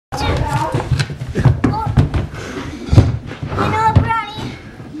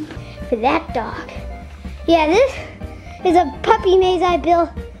that dog. Yeah, this is a puppy maze I built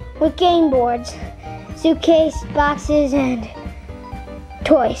with game boards, suitcase, boxes, and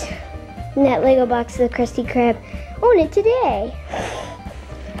toys. And that Lego box of the Krusty Krab. Own it today.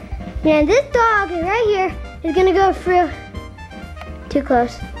 Now this dog right here is gonna go through, too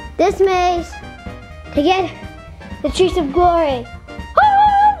close, this maze to get the Trees of Glory.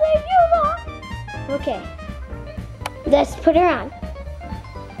 Okay, let's put her on.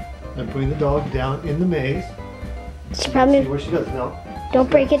 I'm putting the dog down in the maze. She probably, see where she goes. No. Don't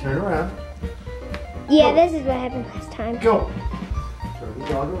break it. Turn around. Yeah, Go. this is what happened last time. Go. Turn the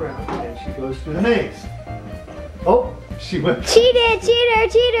dog around and she goes through the maze. Oh, she went. Cheater, cheater,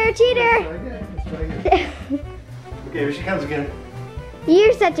 cheater, cheater. Let's try again. Okay, here she comes again.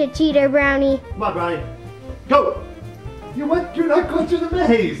 You're such a cheater, Brownie. Come on, Brownie. Go. You're not going through the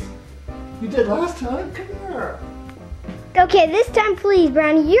maze. You did last time. Come here. Okay, this time please,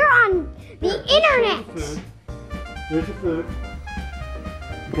 Brownie. You're on the internet. Here's the food.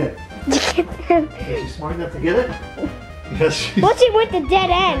 Okay. Is she smart enough to get it? Yes, she's. What's it with the dead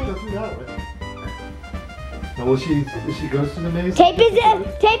end? Now, will she? If she goes to the maze? Tape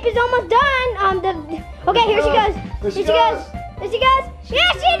is almost done. Okay, here she goes. Here she goes. Here she goes.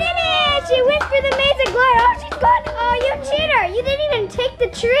 Yeah, she did it! She went through the maze of glory. Oh, she's gone. Oh, you cheater! You didn't even take the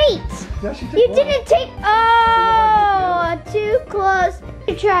treats. Yeah, she took You one. didn't take. Oh, too close.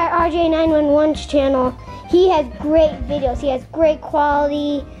 You try RJ911's channel. He has great videos. He has great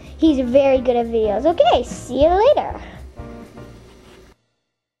quality. He's very good at videos. Okay, see you later.